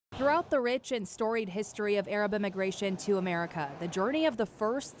Throughout the rich and storied history of Arab immigration to America, the journey of the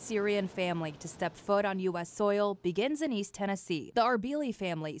first Syrian family to step foot on U.S. soil begins in East Tennessee. The Arbili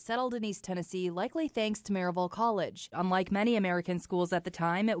family settled in East Tennessee likely thanks to Maryville College. Unlike many American schools at the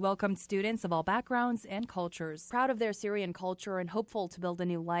time, it welcomed students of all backgrounds and cultures. Proud of their Syrian culture and hopeful to build a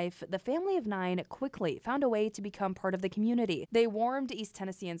new life, the family of 9 quickly found a way to become part of the community. They warmed East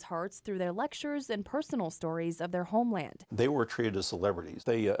Tennesseans' hearts through their lectures and personal stories of their homeland. They were treated as celebrities.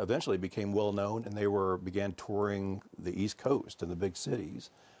 They eventually became well known, and they began touring the East Coast and the big cities,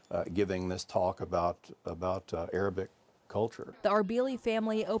 giving this talk about Arabic culture. The Arbili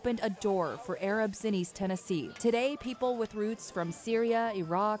family opened a door for Arabs in East Tennessee. Today, people with roots from Syria,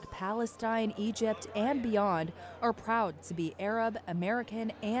 Iraq, Palestine, Egypt, and beyond are proud to be Arab,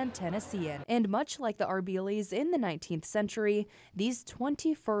 American, and Tennessean. And much like the Arbilis in the 19th century, these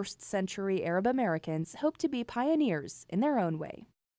 21st century Arab Americans hope to be pioneers in their own way.